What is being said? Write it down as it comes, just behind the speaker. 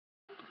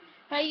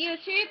Hey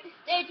YouTube, this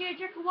is heyy,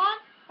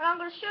 and I'm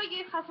going to show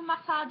you how to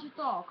massage your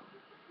dog.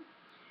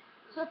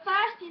 So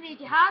first you need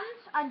your hands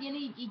and you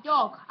need your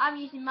dog. I'm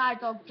using my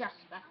dog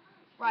Jasper.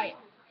 Right,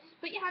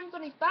 put your hands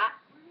on his back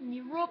and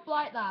you rub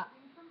like that.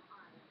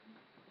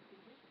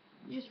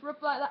 You just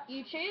rub like that,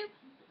 YouTube,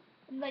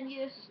 and then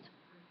you just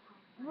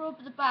rub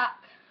the back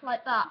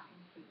like that.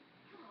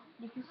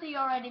 You can see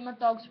already my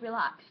dog's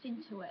relaxed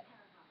into it.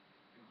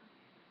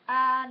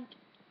 And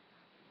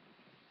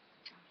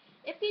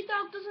if your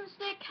dog doesn't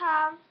stay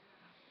calm,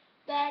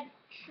 then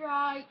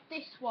try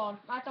this one.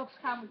 My dog's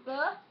calm with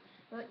both.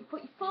 But you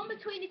put your thumb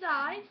between his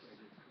eyes,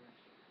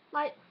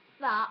 like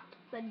that,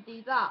 then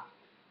do that.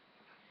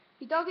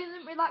 If your dog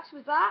isn't relaxed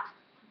with that,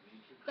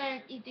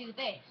 then you do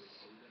this.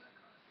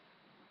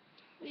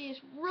 You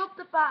just rub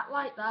the back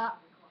like that,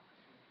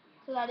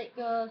 so that it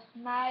goes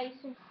nice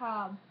and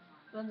calm.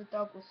 Then the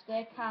dog will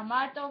stay calm.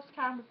 My dog's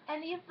calm with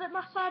any of the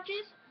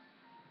massages,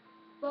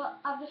 but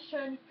I've just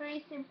shown you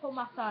 3 simple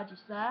massages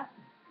there.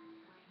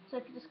 So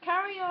if you just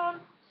carry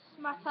on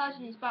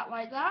massaging his back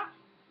like that,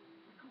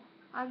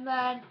 and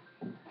then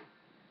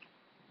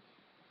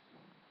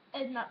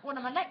in one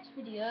of my next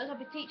videos I'll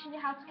be teaching you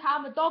how to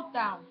calm a dog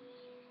down.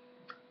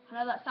 I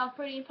know that sounds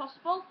pretty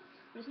impossible,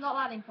 but it's not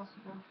that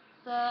impossible.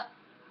 So,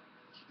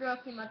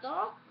 stroking my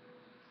dog,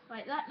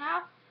 like that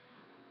now.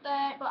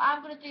 But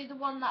I'm going to do the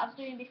one that I was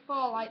doing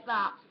before, like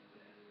that.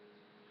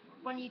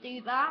 When you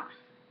do that,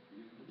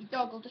 your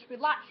dog will just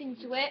relax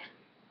into it,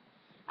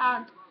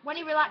 and when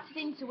he relaxes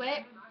into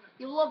it,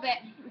 you'll love it,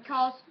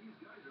 because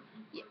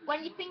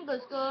when your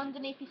fingers go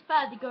underneath his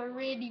fur, they go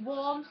really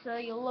warm, so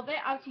you'll love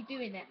it as you're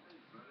doing it.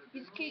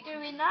 You just keep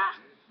doing that,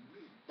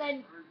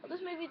 then I'll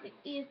just move his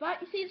ears back.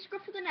 You see the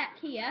scruff of the neck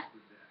here?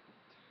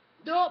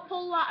 Don't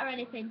pull that or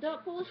anything.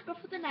 Don't pull the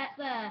scruff of the neck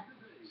there.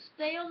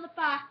 Stay on the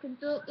back and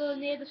don't go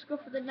near the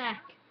scruff of the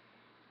neck.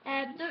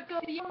 Don't go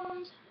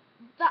beyond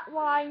that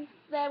line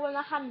there where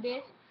my hand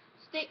is.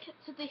 Stick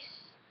to this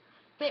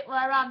bit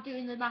where I'm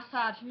doing the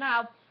massage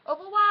now.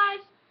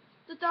 Otherwise,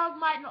 the dog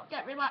might not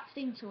get relaxed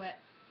into it.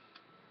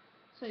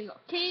 So you've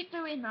got to keep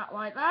doing that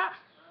like that.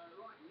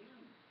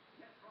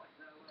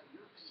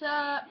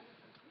 So,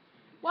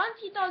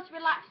 once your dog's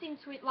relaxed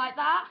into it like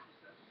that,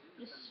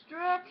 just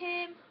stroke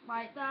him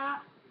like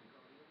that,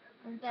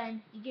 and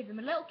then you give him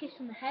a little kiss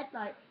on the head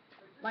like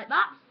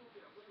that,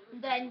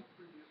 and then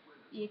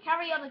you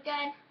carry on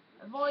again,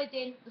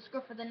 avoiding the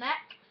scruff of the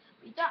neck.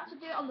 But you don't have to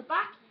do it on the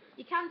back.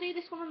 You can do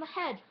this one on the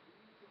head,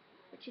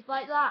 which is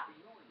like that.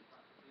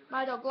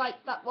 My dog likes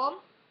that one.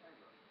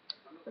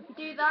 So if you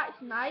do that,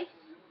 it's nice.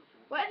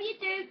 Whatever you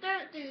do,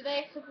 don't do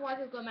this, otherwise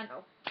he'll go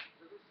mental.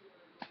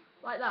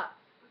 Like that.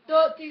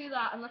 Don't do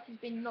that unless he's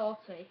been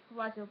naughty,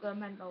 otherwise he'll go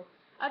mental.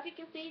 As you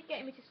can see, he's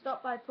getting me to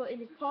stop by putting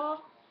his paw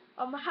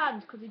on my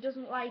hand because he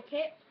doesn't like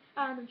it,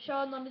 and I'm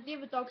sure none of the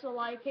other dogs will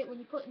like it when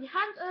you're putting your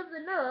hand over the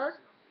nose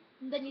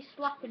and then you're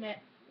slapping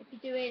it. If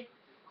you're doing,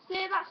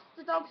 say that's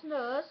the dog's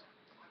nose,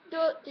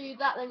 don't do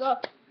that, then go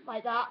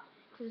like that,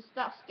 because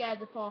that scared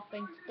the poor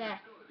thing to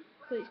death.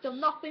 So it's done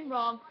nothing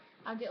wrong,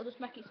 and it'll just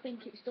make it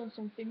think it's done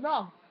something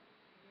wrong.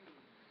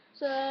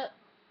 So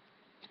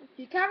if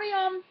you carry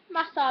on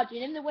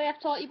massaging him the way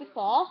I've taught you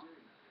before,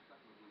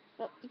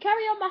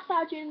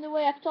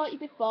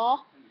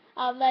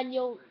 and then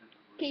you'll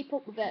keep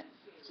up with it.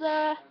 So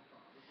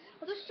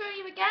I'll just show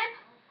you again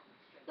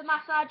the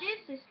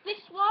massages. There's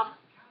this one,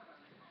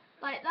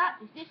 like that.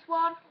 There's this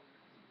one.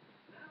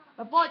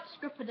 Avoid the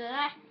scruff of the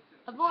neck.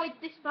 Avoid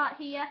this part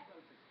here,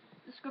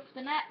 the scruff of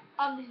the neck.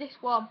 And there's this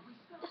one.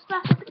 Just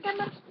back to the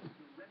camera.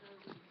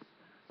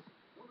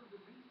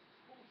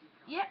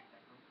 Yep.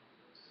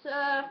 So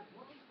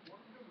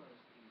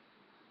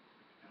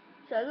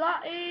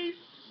that is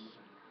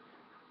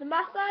the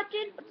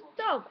massaging of the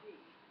dog.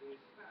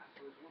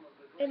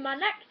 In my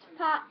next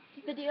part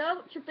video,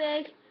 which will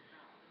be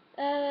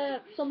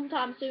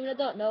sometime soon, I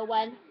don't know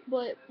when,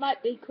 but it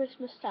might be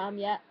Christmas time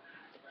yet,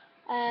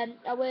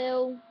 I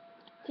will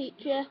teach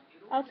you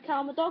how to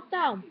calm a dog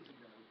down.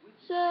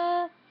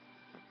 So,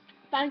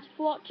 thank you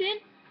for watching.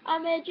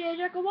 I'm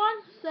heyy,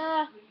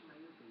 so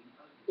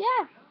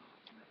yeah,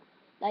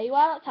 there you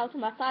are, that's how to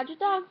massage a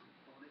dog.